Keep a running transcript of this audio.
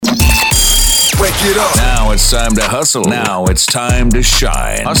back it up. Now it's time to hustle. Now it's time to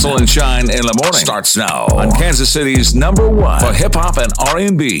shine. Hustle and Shine in the morning starts now on Kansas City's #1 for hip hop and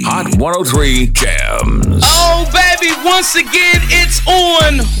R&B. Hot 103 Jams. Oh, baby, once again, it's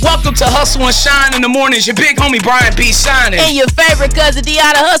on. Welcome to Hustle and Shine in the morning. It's your big homie, Brian B. Shynin. And your favorite cousin,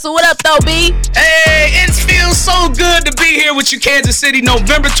 Deona HuSTLe. What up, though, B? Hey, it feels so good to be here with you, Kansas City,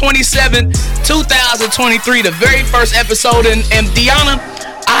 November 27th, 2023, the very first episode. And Deona,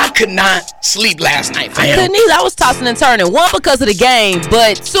 I could not sleep last night, fam. I couldn't either. I was tossing and turning. One, because of the game,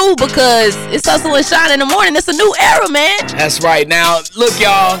 but two, because it's Hustle and Shine in the morning. It's a new era, man. That's right. Now, look,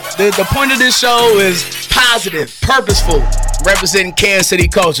 y'all, the point of this show is positive, purposeful, representing Kansas City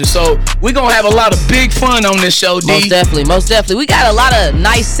culture. So we're going to have a lot of big fun on this show, D. Most definitely. We got a lot of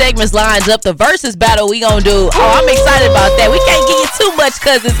nice segments lined up. The versus battle we going to do. Oh, I'm excited about that. We can't give you too much,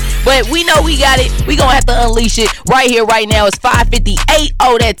 cousins, but we know we got it. We going to have to unleash it right here, right now. It's 5:58.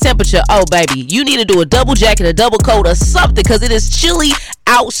 Oh, that temperature. Oh, baby. You need to do a double jacket, a double coat, or something, because it is chilly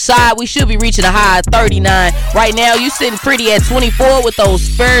outside. We should be reaching a high of 39. Right now, you sitting pretty at 24 with those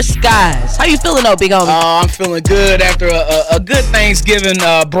fair skies. How you feeling, though, big homie? I'm feeling good after a good Thanksgiving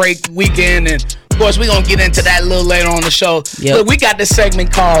break weekend. And, of course, we're going to get into that a little later on the show. Yep. Look, we got this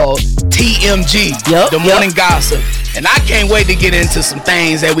segment called TMG, the morning gossip. And I can't wait to get into some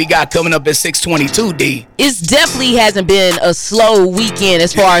things that we got coming up at 6:22, D. It definitely hasn't been a slow weekend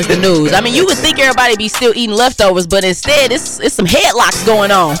as far as the news. I mean, you would think everybody be still eating leftovers, but instead, it's some headlocks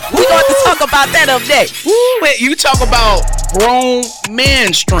going on. We're going to talk about that up next. Wait, you talk about grown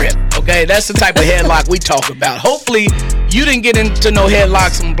man strength, okay? That's the type of headlock we talk about. Hopefully, you didn't get into no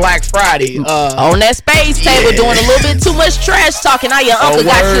headlocks on Black Friday. On that space table, doing a little bit too much trash talking. Now your uncle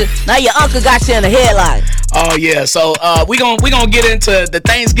got you in a headlock. Oh yeah, so we gonna get into the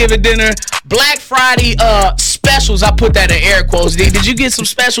Thanksgiving dinner, Black Friday specials. I put that in air quotes. Did you get some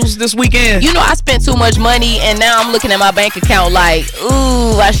specials this weekend? You know, I spent too much money, and now I'm looking at my bank account like,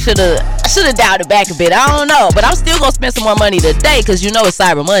 ooh, I should have dialed it back a bit. I don't know, but I'm still gonna spend some more money today because you know it's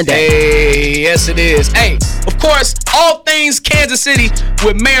Cyber Monday. Hey, yes it is. Hey, of course, all things Kansas City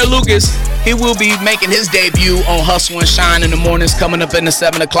with Mayor Lucas. He will be making his debut on Hustle and Shine in the mornings coming up in the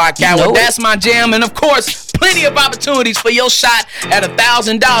 7 o'clock hour. That's my jam, and of course, plenty of opportunities for your shot at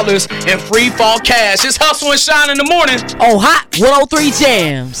 $1,000 in free fall cash. It's Hustle and Shine in the morning. Oh, Hot 103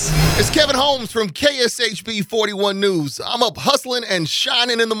 Jams. It's Kevin Holmes from KSHB 41 News. I'm up hustling and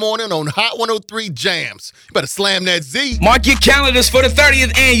shining in the morning on Hot 103 Jams. You better slam that Z. Mark your calendars for the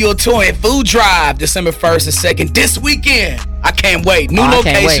 30th annual Toy and Food Drive, December 1st and 2nd, this weekend. I can't wait. New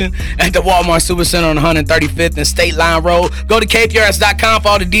location at the Walmart Supercenter on 135th and State Line Road. Go to kprs.com for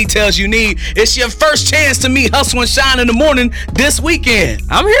all the details you need. It's your first chance to meet Hustle and Shine in the morning this weekend.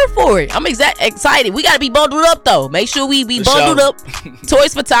 I'm here for it. I'm excited. We got to be bundled up, though. Make sure we be bundled up.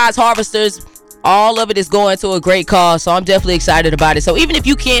 Toys for Tots, Harvesters. All of it is going to a great cause, so I'm definitely excited about it. So even if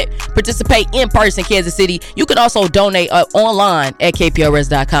you can't participate in person, Kansas City, you can also donate online at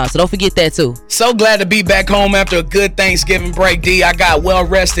kprs.com. So don't forget that too. So glad to be back home after a good Thanksgiving break, D. I got well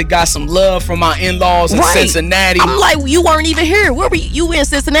rested, got some love from my in-laws in Cincinnati. I'm like, you weren't even here. Where were you? You in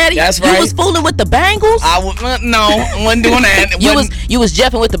Cincinnati? That's right. You was fooling with the Bengals? No, I wasn't doing that. You was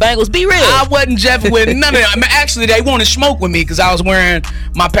jeffing with the Bengals. Be real. I wasn't jeffing with none of that. I mean, actually, they wanted to smoke with me because I was wearing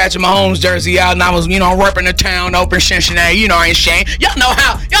my Patrick Mahomes jersey out. And I was, repping the town over in Cincinnati. Ain't Shane. Y'all know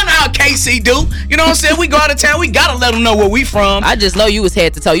how KC do. You know what I'm saying? We go out of town. We gotta let them know where we from. I just know you was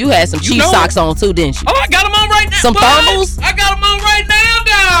head to toe. You had some Chiefs socks on too, didn't you? Oh, I got them on right now. Some thermals? I got them on right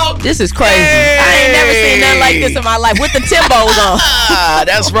now, dog. This is crazy. Hey. I ain't never seen nothing like this in my life with the Timbos on.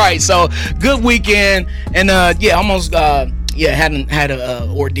 That's right. So good weekend, and almost. Hadn't had a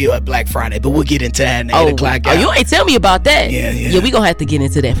ordeal at Black Friday, but we'll get into that in 8 o'clock. Oh, you ain't tell me about that. Yeah, we gonna have to get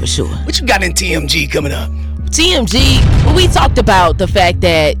into that for sure. What you got in TMG coming up? TMG, we talked about the fact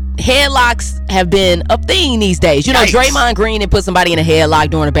that headlocks have been a thing these days. Draymond Green and put somebody in a headlock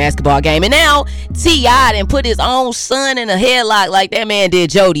during a basketball game, and now T.I. and put his own son in a headlock like that man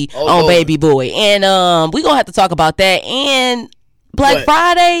did Jody on Baby Boy. And we gonna have to talk about that. And Black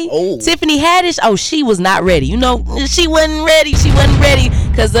Friday, Tiffany Haddish, she was not ready. She wasn't ready.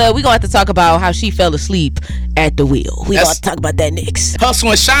 Because we're going to have to talk about how she fell asleep at the wheel. We're going to talk about that next. Hustle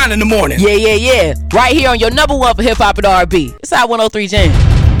and Shine in the morning. Yeah. Right here on your #1 for hip-hop and R&B. It's Hot 103 Jams.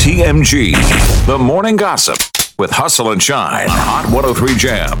 TMG, the morning gossip with Hustle and Shine. Hot 103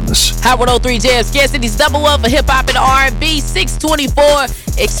 Jams. Hot 103 Jams. Kansas City's #1 for hip-hop and R&B. 624.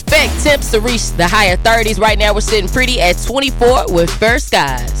 Expect temps to reach the higher 30s. Right now, we're sitting pretty at 24 with fair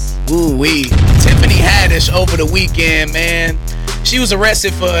skies. Ooh-wee. Tiffany Haddish over the weekend, man. She was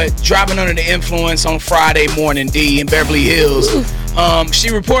arrested for driving under the influence on Friday morning, D, in Beverly Hills. She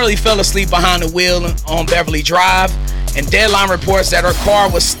reportedly fell asleep behind the wheel on Beverly Drive, and Deadline reports that her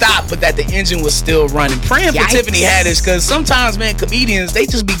car was stopped, but that the engine was still running. Praying for Tiffany Haddish, because sometimes, man, comedians, they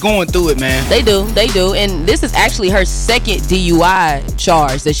just be going through it, man. They do. And this is actually her second DUI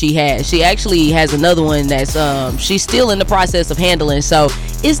charge that she has. She actually has another one that's she's still in the process of handling, so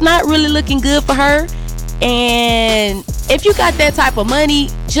it's not really looking good for her. And if you got that type of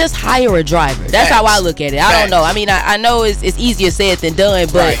money, just hire a driver. That's how I look at it. I don't know. I mean, I know it's easier said than done,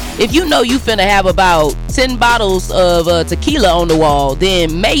 but if you know you finna have about 10 bottles of tequila on the wall,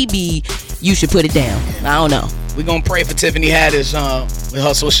 then maybe you should put it down. I don't know. We're going to pray for Tiffany Haddish with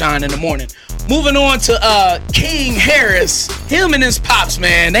Hustle Shyne in the morning. Moving on to King Harris. Him and his pops,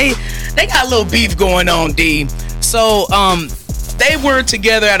 man, they got a little beef going on, D. So, they were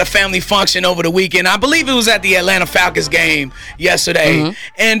together at a family function over the weekend. I believe it was at the Atlanta Falcons game yesterday.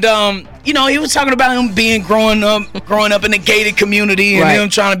 And you know, he was talking about him growing up in a gated community and him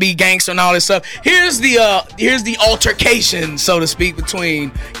trying to be gangster and all this stuff. Here's the altercation, so to speak,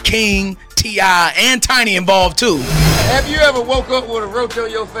 between King, T.I., and Tiny involved too. Have you ever woke up with a roach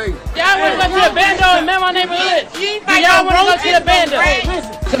on your face? Y'all want to go to the bando and man my neighborhood? Y'all want to go to the bando?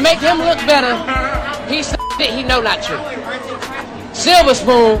 To make him look better, he it, he know not true. Silver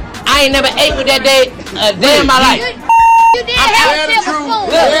spoon, I ain't never ate with that day a day in my life. You did have a silver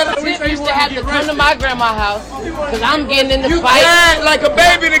spoon. Look, used to have to come to my grandma's house because I'm getting in the You fight. cried like a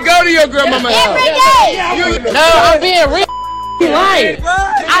baby to go to your grandmama's house. Every day. No, I'm being real lying.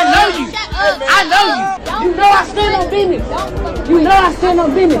 I know you. I know you. You know I stand on business. You know I stand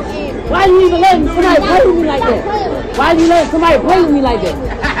on business. Why you even letting somebody play with me like that? Why you letting somebody play with me like that?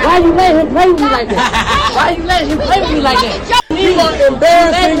 Why you letting him play with me like that? Why you letting him play with me like that? You are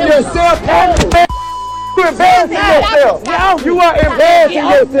embarrassing yourself. You embarrassing yourself. You are embarrassing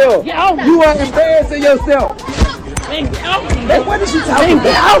yourself. You are embarrassing yourself. Hey, what is you talking about?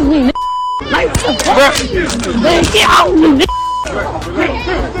 Get out me, man, get out me,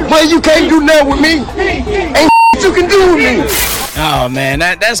 Well, you can't do nothing with me. Ain't you can do with me. Oh man,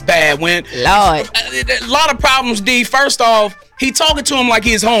 that's bad. When Lord, a lot of problems. D. First off, he talking to him like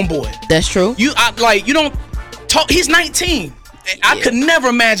he's homeboy. that's true. You don't talk. He's 19. I could never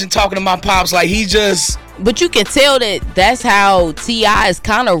imagine talking to my pops like he just. But you can tell that that's how T.I. has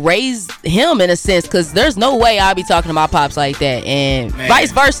kind of raised him in a sense, because there's no way I'll be talking to my pops like that, and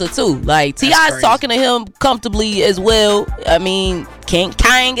vice versa too. Like T.I.'s talking to him comfortably as well. I mean, Kang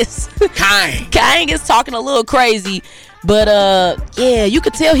is talking a little crazy. But yeah, you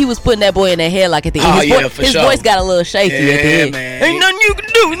could tell he was putting that boy in that head like at the end. His voice got a little shaky at the end. Man. Ain't nothing you can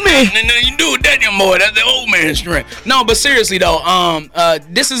do with me. Ain't nothing you can do with that young boy. That's the old man's strength. No, but seriously though,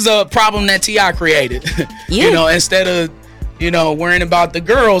 this is a problem that T.I. created. Yeah. You know, instead of worrying about the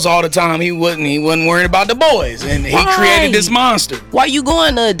girls all the time, he wasn't worrying about the boys, and he created this monster. While you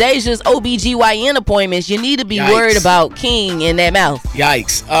going to Deja's OBGYN appointments, you need to be worried about King in that mouth.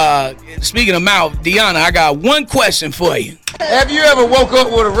 Yikes. Speaking of mouth, Deona, I got one question for you. Have you ever woke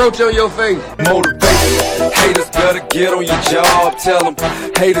up with a roach on your face? Motivation. Haters better get on your job. Tell them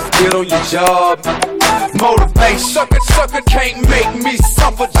haters get on your job. Motivation. Sucker can't make me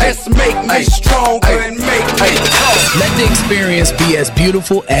suffer. Just make me stronger and make me tough. Let the experience be as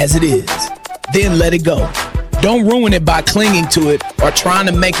beautiful as it is. Then let it go. Don't ruin it by clinging to it or trying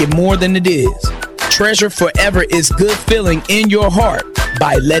to make it more than it is. Treasure forever its good feeling in your heart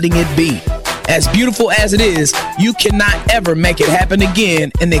by letting it be. As beautiful as it is, you cannot ever make it happen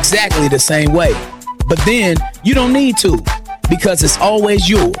again in exactly the same way. But then, you don't need to, because it's always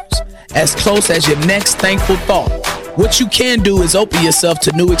yours, as close as your next thankful thought. What you can do is open yourself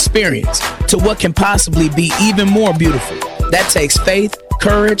to new experience, to what can possibly be even more beautiful. That takes faith,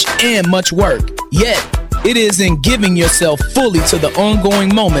 courage, and much work. Yet, it is in giving yourself fully to the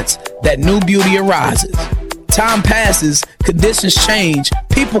ongoing moments that new beauty arises. Time passes, conditions change,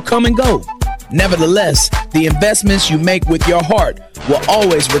 people come and go. Nevertheless, the investments you make with your heart will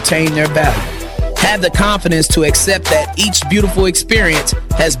always retain their value. Have the confidence to accept that each beautiful experience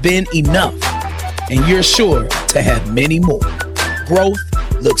has been enough, and you're sure to have many more. Growth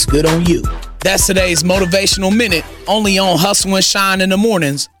looks good on you. That's today's Motivational Minute, only on Hustle and Shine in the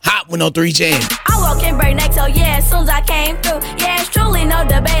mornings, Hot 103 Jam. I walk in break next, so yeah, as soon as I came through. Yeah, it's truly no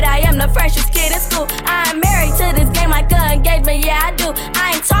debate, I am the freshest kid in school. I'm married to this game like an engagement, yeah, I do.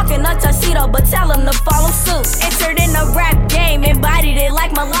 I ain't talking a tuxedo, but tell them to follow suit. Entered in the rap game, embodied it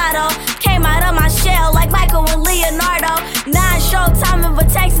like mulatto. Came out of my shell like Michael and Leonardo. 9 Showtime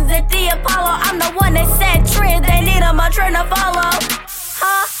invitations at the Apollo. I'm the one that set trends, they need a trend to follow.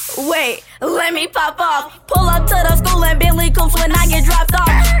 Huh? Wait, let me pop off. Pull up to the school and Bentley coops when I get dropped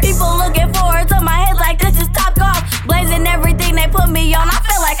off. People looking forward to my head like this is Top Golf. Blazing everything they put me on, I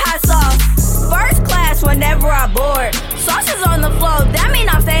feel like hot sauce. First class whenever I board. Sauces on the floor, that mean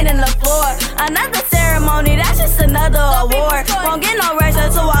I'm staying in the floor. Another ceremony, that's just another award. Won't get no rest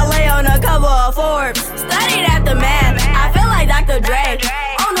until I lay on the cover of Forbes. Studied at the man, I feel like Dr. Dre.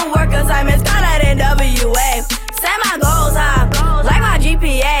 On the work assignments, got at NWA. Set my goals high, like my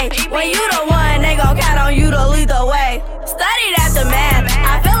GPA. When you the one, they gon' count on you to lead the way. Studied at the man,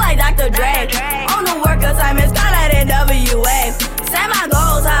 I feel like Dr. Dre. On the work assignments, got at NWA. Set my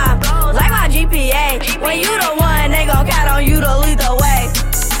goals high, like my GPA. When you the one, they gon' count on you to lead the way.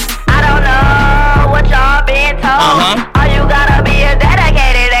 I don't know what y'all been told. All you gotta be is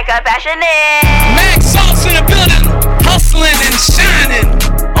dedicated and compassionate. Max Sauce in the building, hustling and shining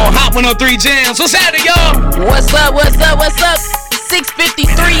on Hot 103 Jams. What's happening, y'all? What's up?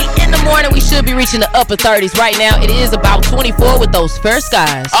 6:53 in the morning. We should be reaching the upper 30s right now. It is about 24 with those first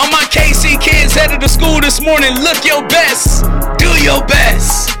skies. All my KC kids headed to school this morning. Look your best. Do your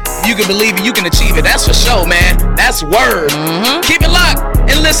best. You can believe it. You can achieve it. That's for sure, man. That's word. Keep it locked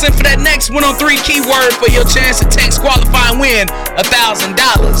and listen for that next 103 keyword for your chance to text, qualify, and win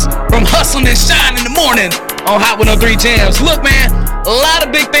 $1,000 from Hustle and Shine in the morning on Hot 103 Jams. Look, man, a lot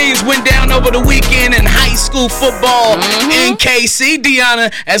of big things went down over the weekend in high school football in KC,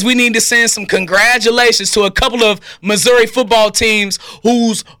 Deona, as we need to send some congratulations to a couple of Missouri football teams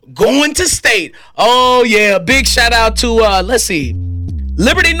who's going to state. Oh, yeah, big shout out to, let's see,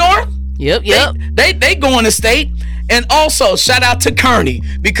 Liberty North. Yep. They going to state. And also, shout out to Kearney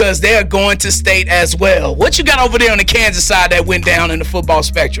because they're going to state as well. What you got over there on the Kansas side that went down in the football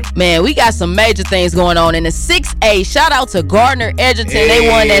spectrum? Man, we got some major things going on in the 6A. Shout out to Gardner Edgerton. They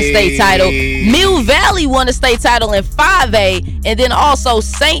won that state title. Mill Valley won the state title in 5A. And then also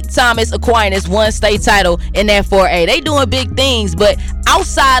St. Thomas Aquinas won state title in that 4A. They doing big things, but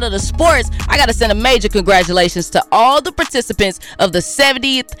outside of the sports, I got to send a major congratulations to all the participants of the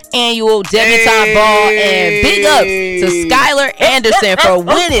 70th annual Debutante Ball, and big ups to Skylar Anderson for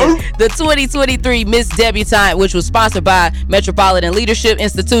winning the 2023 Miss Debutante, which was sponsored by Metropolitan Leadership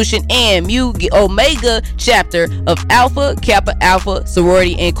Institution and Mu Omega chapter of Alpha Kappa Alpha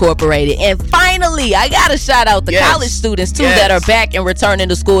Sorority Incorporated. And finally, I got to shout out the college students too that are back and returning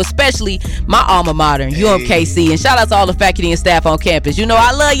to school, especially my alma mater, UMKC. And shout out to all the faculty and staff on campus. You know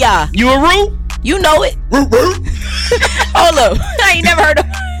I love y'all. You a root? You know it. Hold up. I ain't never heard of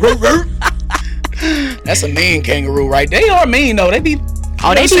That's a mean kangaroo, right? They are mean, though. They be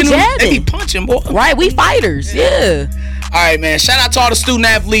jabbing. They be punching, boy. Right, we fighters. Yeah. All right, man. Shout out to all the student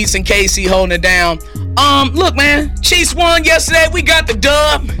athletes in KC holding it down. Look, man. Chiefs won yesterday. We got the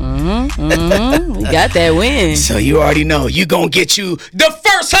dub. We got that win. So you already know you gonna get you the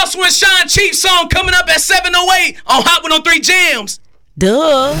first Hustle and Shine Chiefs song coming up at 7:08 on Hot 103 Jams.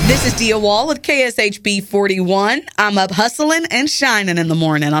 Duh. This is Dia Wall with KSHB 41. I'm up hustling and shining in the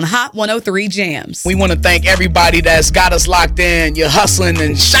morning on Hot 103 Jams. We want to thank everybody that's got us locked in. You're hustling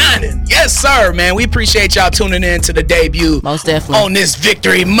and shining. Yes, sir, man. We appreciate y'all tuning in to the debut. Most definitely. On this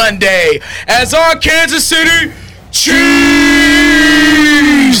Victory Monday as our Kansas City Chiefs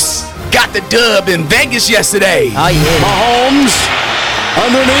got the dub in Vegas yesterday. Oh, yeah. Mahomes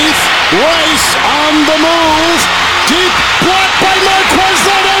underneath. Rice on the move. Deep block by Marquez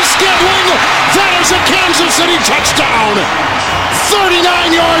Valdez-Scantling. That is a Kansas City touchdown.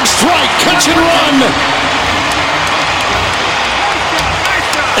 39-yard strike, catch and run.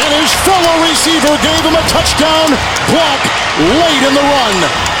 And his fellow receiver gave him a touchdown block late in the run.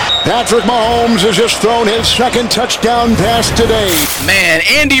 Patrick Mahomes has just thrown his second touchdown pass today. Man,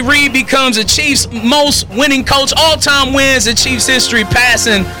 Andy Reid becomes the Chiefs' most winning coach. All-time wins in Chiefs history,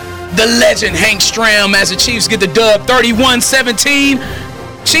 passing the legend Hank Stram as the Chiefs get the dub 31-17.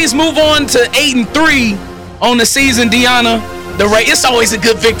 Chiefs move on to 8-3 on the season, Deona. It's always a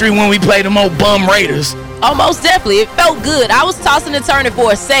good victory when we play them old bum Raiders. Oh, most definitely. It felt good. I was tossing and turning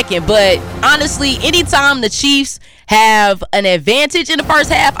for a second, but honestly, anytime the Chiefs have an advantage in the first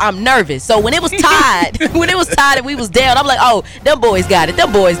half, I'm nervous. So when it was tied, and we was down, I'm like, oh, them boys got it.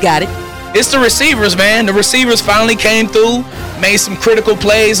 It's the receivers, man. The receivers finally came through, made some critical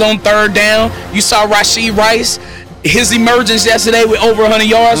plays on third down. You saw Rashee Rice, his emergence yesterday with over 100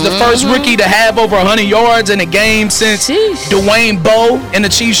 yards. The first rookie to have over 100 yards in a game since Dwayne Bowe in the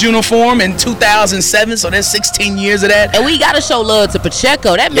Chiefs uniform in 2007. So there's 16 years of that. And we got to show love to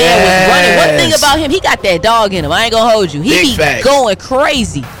Pacheco. That man was running. One thing about him, he got that dog in him. I ain't going to hold you. He be going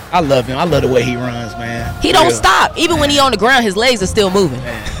crazy. I love him. I love the way he runs, man. He don't stop. Even when he on the ground, his legs are still moving.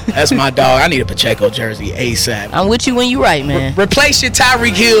 Man, that's my dog. I need a Pacheco jersey ASAP. I'm with you when you right, man. Replace your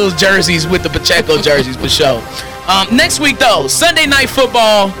Tyreek Hill jerseys with the Pacheco jerseys for sure. Next week, though, Sunday Night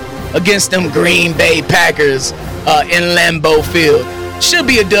Football against them Green Bay Packers. in Lambeau Field. Should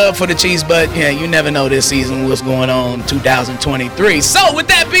be a dub for the Chiefs, but yeah, you never know this season what's going on 2023. So with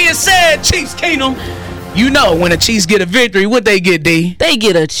that being said, Chiefs Kingdom, you know when the Chiefs get a victory, what they get, D? They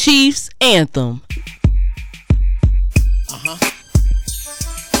get a Chiefs anthem.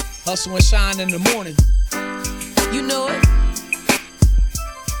 Hustle and shine in the morning. You know it.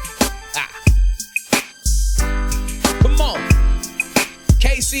 Come on.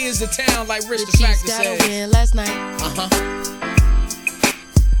 KC is the town, like Rich the Factor said. Win last night.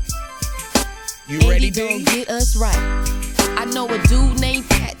 You ready, and he D? gon' get us right. I know a dude named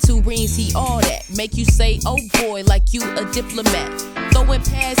Pat, 2 rings, he all that. Make you say, oh boy, like you a diplomat. Throwing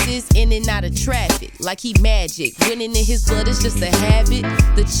passes in and out of traffic, like he magic. Winning in his blood is just a habit.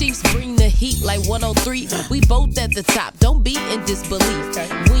 The Chiefs bring the heat like 103. We both at the top, don't be in disbelief.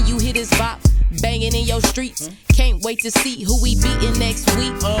 When you hit his bop, banging in your streets. Can't wait to see who we beating next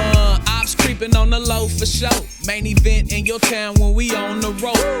week. Ops creeping on the low for show. Main event in your town when we on the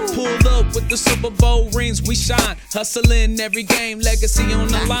road. Pull up with the Super Bowl rings, we shine. Hustling every game, legacy on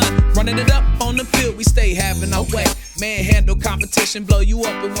the line. Running it up on the field, we stay having our way. Manhandle competition, blow you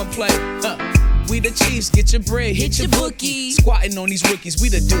up in one play. We the Chiefs, get your bread, hit your bookie. Squatting on these rookies, we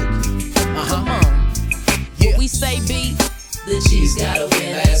the Dookie. Come on. Yeah. What we say, B? The Chiefs gotta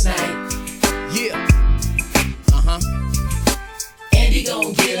win last night. Yeah. And he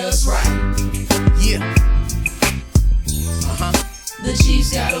gon' get us right. Yeah. The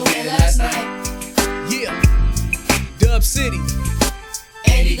Chiefs gotta win last night. Yeah. Dub City.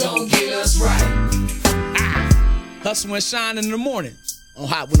 And he gon' get us right. Hustle and shine in the morning on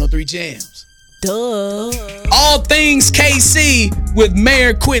Hot 103 Jams. Duh. All things KC with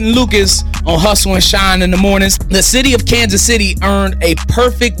Mayor Quentin Lucas on Hustle and Shine in the mornings. The city of Kansas City earned a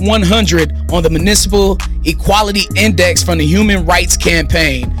perfect 100 on the Municipal Equality Index from the Human Rights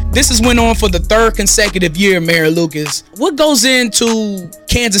Campaign. This has went on for the 3rd consecutive year, Mayor Lucas. What goes into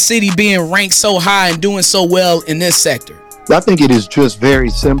Kansas City being ranked so high and doing so well in this sector? I think it is just very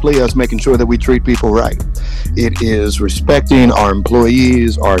simply us making sure that we treat people right. It is respecting our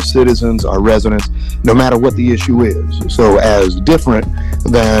employees, our citizens, our residents, no matter what the issue is. So as different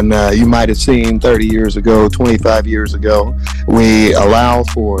than you might have seen 30 years ago, 25 years ago, we allow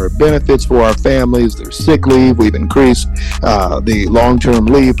for benefits for our families. There's sick leave. We've increased the long-term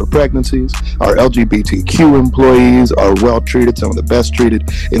leave for pregnancies. Our LGBTQ employees are well treated, some of the best treated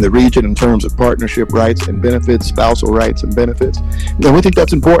in the region in terms of partnership rights and benefits, spousal rights and benefits. And we think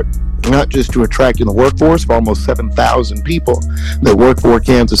that's important, not just to attract in the workforce for almost 7,000 people that work for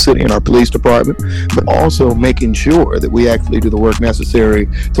Kansas City in our police department, but also making sure that we actually do the work necessary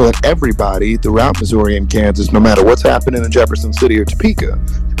so that everybody throughout Missouri and Kansas, no matter what's happening in Jefferson City or Topeka,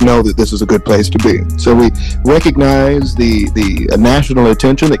 know that this is a good place to be. So we recognize the national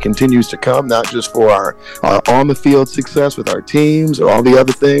attention that continues to come, not just for our on the field success with our teams or all the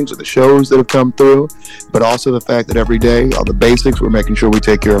other things or the shows that have come through, but also the fact that every day, all the basics, we're making sure we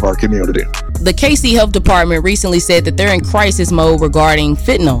take care of our community. The KC Health Department recently said that they're in crisis mode regarding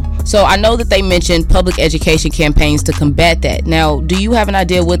fentanyl. So I know that they mentioned public education campaigns to combat that. Now, do you have an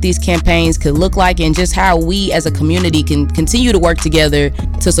idea what these campaigns could look like and just how we as a community can continue to work together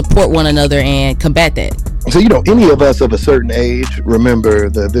to support one another and combat that? So, any of us of a certain age remember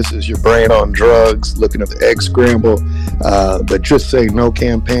that this is your brain on drugs, looking at the egg scramble, but just say no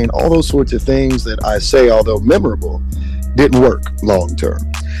campaign, all those sorts of things that I say, although memorable, didn't work long term.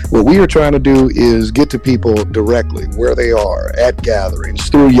 What we are trying to do is get to people directly where they are at gatherings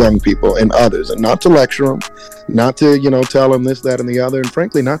through young people and others, and not to lecture them, not to, tell them this, that, and the other, and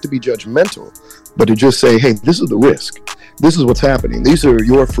frankly, not to be judgmental, but to just say, hey, this is the risk. This is what's happening. These are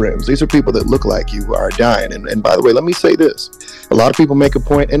your friends. These are people that look like you who are dying. And by the way, let me say this. A lot of people make a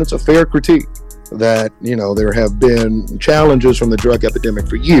point, and it's a fair critique, that, there have been challenges from the drug epidemic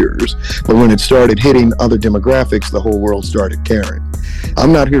for years, but when it started hitting other demographics, the whole world started caring.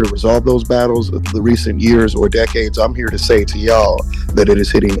 I'm not here to resolve those battles of the recent years or decades. I'm here to say to y'all that it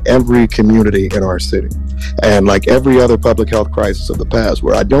is hitting every community in our city. And like every other public health crisis of the past,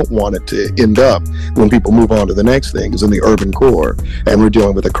 where I don't want it to end up when people move on to the next thing, is in the urban core, and we're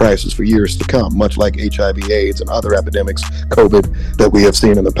dealing with a crisis for years to come, much like HIV, AIDS, and other epidemics, COVID, that we have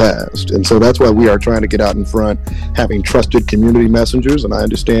seen in the past. And so that's why we are trying to get out in front, having trusted community messengers. And I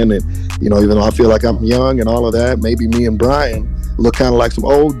understand that, even though I feel like I'm young and all of that, maybe me and Brian look kind of like some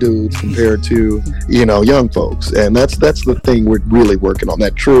old dudes compared to, young folks. And that's the thing we're really working on,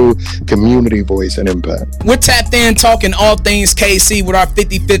 that true community voice and impact. We're tapped in talking all things KC with our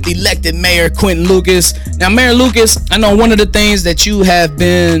 50-50 elected mayor, Quentin Lucas. Now, Mayor Lucas, I know one of the things that you have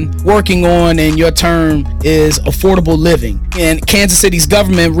been working on in your term is affordable living. And Kansas City's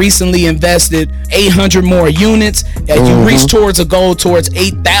government recently invested 800 more units. You reached towards a goal towards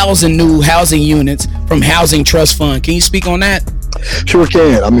 8,000 new housing units from Housing Trust Fund. Can you speak on that? Sure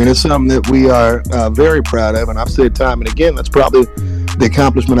can. I mean, it's something that we are very proud of, and I've said time and again, that's probably the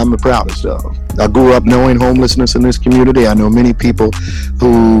accomplishment I'm the proudest of. I grew up knowing homelessness in this community. I know many people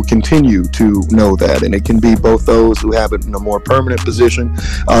who continue to know that, and it can be both those who have it in a more permanent position.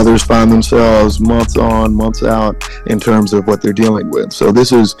 Others find themselves months on, months out in terms of what they're dealing with. So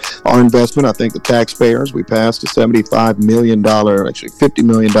this is our investment. I think the taxpayers, we passed a $75 million, actually $50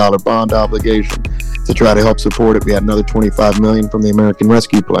 million bond obligation to try to help support it. We had another $25 million from the American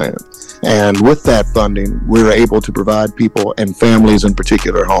Rescue Plan. And with that funding, we're able to provide people and families in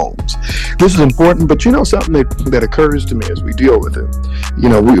particular homes. This is important, but something that occurs to me as we deal with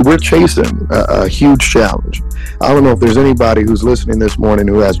it. We're chasing a huge challenge. I don't know if there's anybody who's listening this morning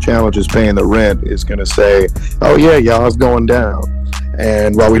who has challenges paying the rent is going to say, oh yeah, y'all, it's going down.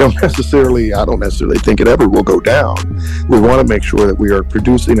 And while I don't necessarily think it ever will go down, we want to make sure that we are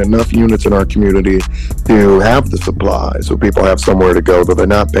producing enough units in our community to have the supply so people have somewhere to go, that they're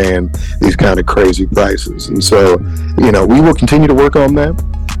not paying these kind of crazy prices. And so, we will continue to work on that.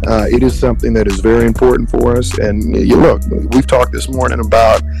 It is something that is very important for us. And look, we've talked this morning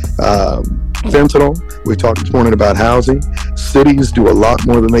about fentanyl. We talked this morning about housing. Cities do a lot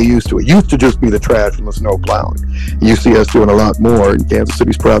more than they used to. It used to just be the trash and the snow plowing. You see us doing a lot more, and Kansas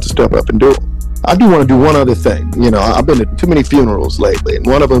City's proud to step up and do it. I do want to do one other thing. I've been to too many funerals lately, and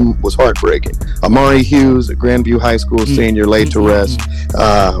one of them was heartbreaking. Amari Hughes at Grandview High School senior, laid to rest.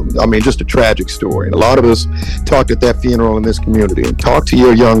 Just a tragic story. And a lot of us talked at that funeral in this community and talked to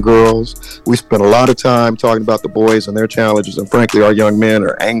your young girls. We spent a lot of time talking about the boys and their challenges, and frankly, our young men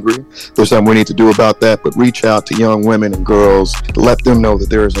are angry. There's something we need to do about that, but reach out to young women and girls, let them know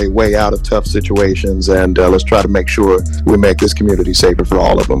that there is a way out of tough situations, and let's try to make sure we make this community safer for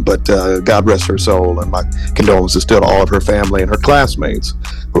all of them. But God rest her soul, and my condolences still to all of her family and her classmates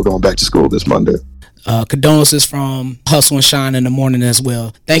who are going back to school this Monday. Condolences from Hustle and Shine in the morning as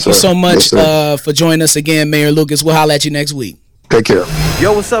well. Thank you so much for joining us again, Mayor Lucas. We'll holler at you next week. Take care.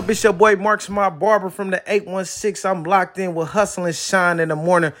 Yo, what's up? It's your boy Mark Smart Barber from the 816. I'm locked in with Hustle and Shine in the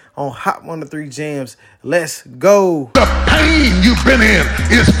morning on Hot 103 Jams. Let's go. The pain you've been in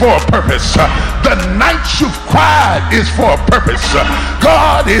is for a purpose. The nights you've cried is for a purpose.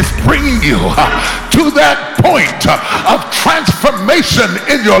 God is bringing you to that point of transformation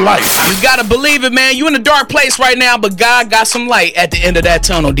in your life. You gotta believe it, man. You in a dark place right now, but God got some light at the end of that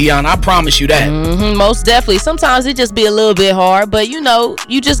tunnel, Deona. I promise you that. Most definitely. Sometimes it just be a little bit hard, but you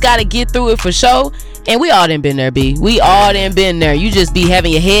just gotta get through it for sure. And we all done been there, B. We all done been there. You just be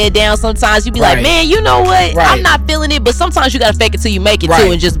having your head down sometimes. You be like, man, you know what? I'm not feeling it, but sometimes you gotta fake it till you make it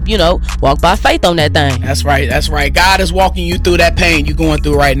too, and just, walk by faith on that thing. That's right. God is walking you through that pain you're going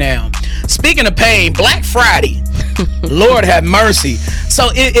through right now. Speaking of pain, Black Friday. Lord have mercy. So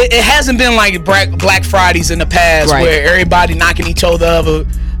it hasn't been like Black Fridays in the past where everybody knocking each other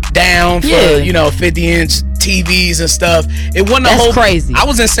down for 50-inch TVs and stuff. It wasn't crazy. I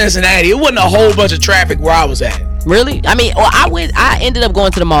was in Cincinnati. It wasn't a whole bunch of traffic where I was at. Really? I mean, I ended up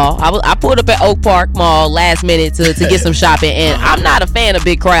going to the mall. I pulled up at Oak Park Mall last minute to get some shopping, and I'm not a fan of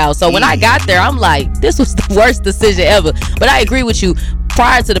big crowds. So when I got there, I'm like, this was the worst decision ever. But I agree with you.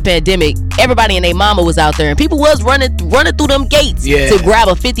 Prior to the pandemic, everybody and their mama was out there, and people was running through them gates to grab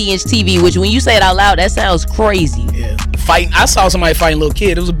a 50-inch TV, which when you say it out loud, that sounds crazy. Yeah. Fighting. I saw somebody fighting a little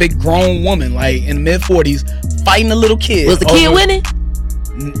kid. It was a big grown woman, like in the mid-40s, fighting a little kid. Was the kid winning?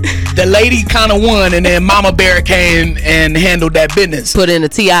 The lady kind of won, and then Mama Bear came and handled that business. Put in a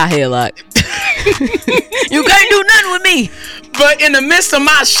T.I. headlock. You can't do nothing with me. But in the midst of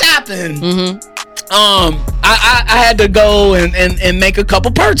my shopping, I had to go and make a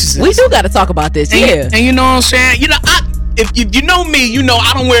couple purchases. We do got to talk about this, and you know what I'm saying? If you know me,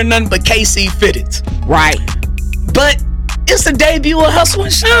 I don't wear nothing but KC fitteds. Right. But it's the debut of Hustle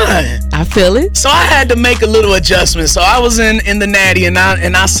and Shine. I feel it. So I had to make a little adjustment. So I was in the Natty, and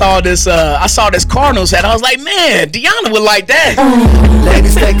I saw this Cardinals hat. I was like, man, Deona would like that.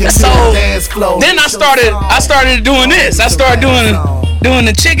 Ladies, so then I started doing this. I started doing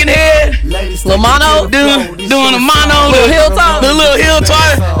the chicken head, little mono, doing the mono, little heel top, the little heel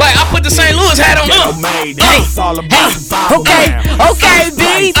top. Like I put the St. Louis hat on. Okay,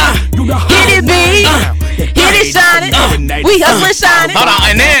 B, hit it, B, hit it, Shynin. We hustling, shining. Hold on,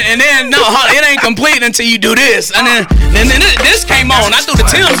 and then no, it ain't complete until you do this, and then this came on. I threw the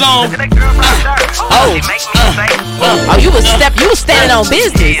Tim's on. You was standing on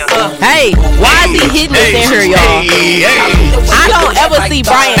business. Hey, why is he hitting us in here, y'all? I don't ever see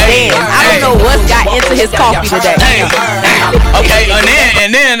Brian dance. I don't know what's got into his coffee today. Okay,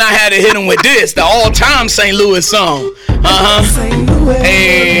 and then I had to hit him with this, the all-time St. Louis song.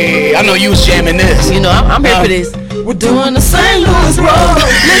 Hey, I know you was jamming this. You know, I'm here for this. We're doing the St. Louis roll.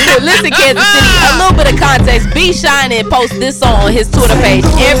 Listen, Kansas City. A little bit of context. B Shynin posts this song on his Twitter page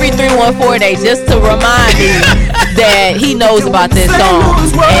every 314 day just to remind me that he knows about this song,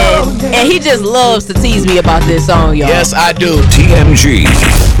 and he just loves to tease me about this song, y'all. Yes, I do. TMG,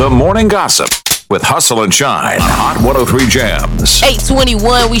 the morning gossip with Hustle and Shine, Hot 103 Jams.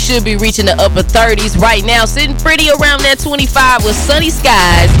 8:21, we should be reaching the upper 30s right now, sitting pretty around that 25 with sunny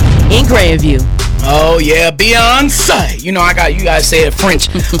skies in Grandview. Oh yeah, Beyonce. You know you guys say it French.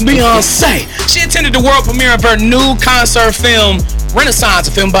 Beyonce. She attended the world premiere of her new concert film, Renaissance,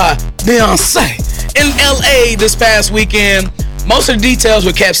 a film by Beyonce, in LA this past weekend. Most of the details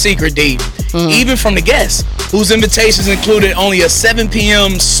were kept secret, D. Even from the guests, whose invitations included only a 7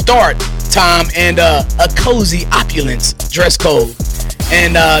 p.m. start time and a cozy opulence dress code.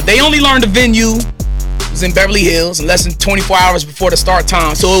 And they only learned the venue was in Beverly Hills in less than 24 hours before the start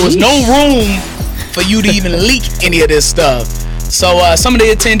time. So it was no room for you to even leak any of this stuff. So some of the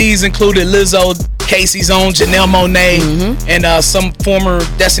attendees included Lizzo, Casey's own Janelle Monáe, and some former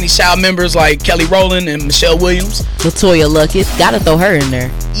Destiny Child members like Kelly Rowland and Michelle Williams. Latoya Luckett, gotta throw her in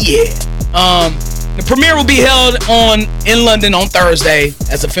there. Yeah. The premiere will be held in London on Thursday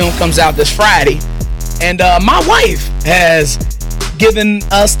as the film comes out this Friday. And my wife has given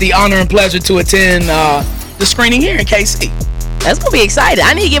us the honor and pleasure to attend the screening here in KC. That's gonna be exciting.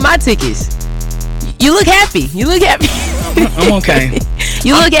 I need to get my tickets. You look happy. I'm okay.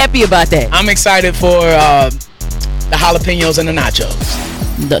 You look happy about that. I'm excited for the jalapenos and the nachos.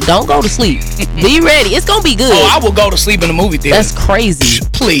 Don't go to sleep. Be ready. It's gonna be good. Oh, I will go to sleep in the movie theater. That's crazy.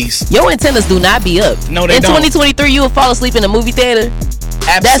 Please. Your antennas do not be up. No, they don't. In 2023, you will fall asleep in the movie theater?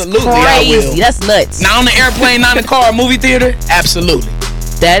 Absolutely, That's crazy. I will. That's nuts. Not on the airplane, not in the car, movie theater? Absolutely.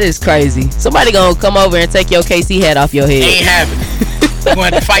 That is crazy. Somebody gonna come over and take your KC hat off your head. Ain't happening. We're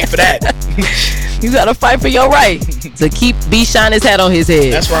going to have to fight for that. You gotta fight for your right to keep B Shine his hat on his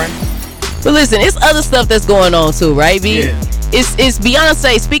head. That's right. But listen, it's other stuff that's going on too, right, B? Yeah. It's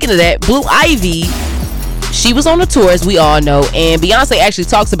Beyonce. Speaking of that, Blue Ivy, she was on the tour, as we all know, and Beyonce actually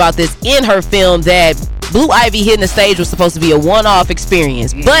talks about this in her film that Blue Ivy hitting the stage was supposed to be a one-off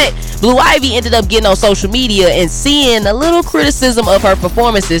experience. But Blue Ivy ended up getting on social media and seeing a little criticism of her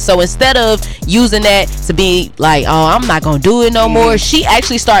performances. So instead of using that to be like, oh, I'm not going to do it no more, she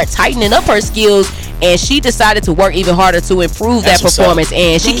actually started tightening up her skills, and she decided to work even harder to improve that performance.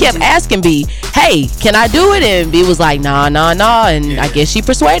 And she kept asking B, hey, can I do it? And B was like, nah. And I guess she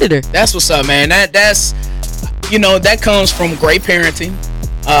persuaded her. That's what's up, man. That's, that comes from great parenting,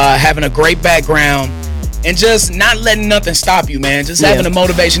 having a great background, and just not letting nothing stop you, man. Just having the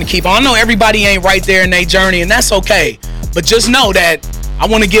motivation to keep on. I know everybody ain't right there in their journey, and that's okay. But just know that I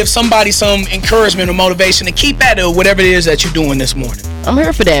want to give somebody some encouragement or motivation to keep at it or whatever it is that you're doing this morning. I'm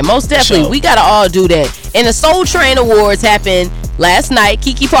here for that. Most definitely. We got to all do that. And the Soul Train Awards happened last night.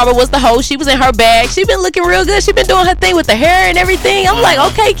 Keke Palmer was the host. She was in her bag. She been looking real good. She been doing her thing with the hair and everything. I'm like,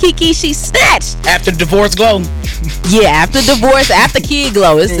 okay, Keke, she snatched. After divorce glow. Yeah, after divorce, after kid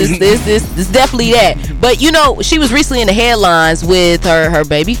glow. It's definitely that. But, she was recently in the headlines with her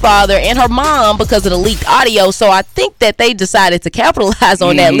baby father and her mom because of the leaked audio. So I think that they decided to capitalize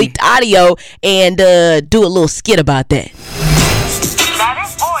on that leaked audio and do a little skit about that.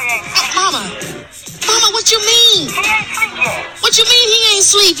 Mama, what you mean? He ain't sleep yet. What you mean he ain't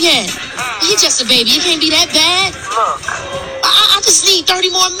sleep yet? He just a baby. It can't be that bad. Look. I just need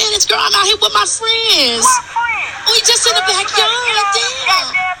 30 more minutes, girl. I'm out here with my friends. What friends? We just in the backyard. Damn.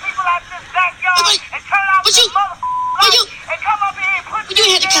 People out this backyard and turn off but you, and come up here and put you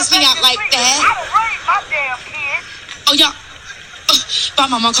had to cuss me out like that. I done raised my damn kids. Oh, y'all. Bye,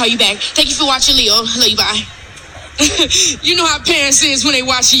 Mama. I'll call you back. Thank you for watching, Leo. Love you. Bye. You know how parents is when they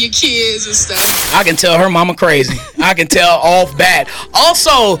watching your kids and stuff. I can tell her mama crazy. I can tell off bat.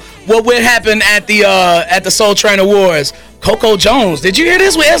 Also, what would happen at the Soul Train Awards? Coco Jones. Did you hear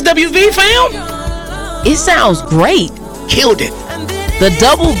this with SWV, fam? It sounds great. Killed it. The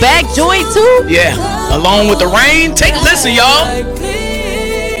double back joint too? Yeah. Along with the rain. Take a listen, y'all.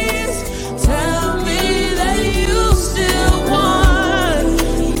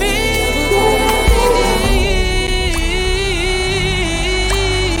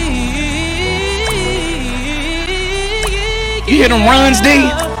 You hear them runs, D?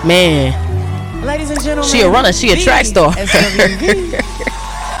 Man. Ladies and gentlemen, She a runner. She a track star. Sometimes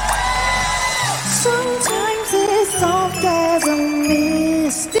it is soft as a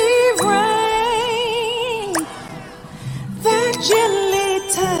misty rain that gently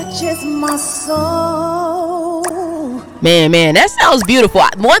touches my soul. Man, that sounds beautiful.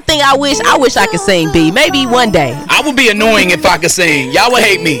 One thing I wish I could sing, B. Maybe one day. I would be annoying if I could sing. Y'all would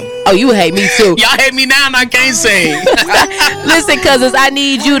hate me. Oh, you would hate me too. Y'all hate me now and I can't sing. Listen, cousins, I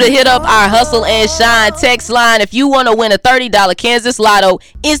need you to hit up our Hustle and Shine text line. If you want to win a $30 Kansas Lotto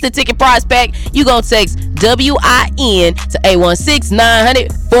instant ticket prize pack, you going to text WIN to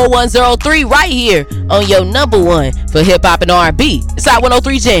 816-900-4103 right here on your number one for hip hop and R&B. It's Hot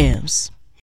 103 Jams.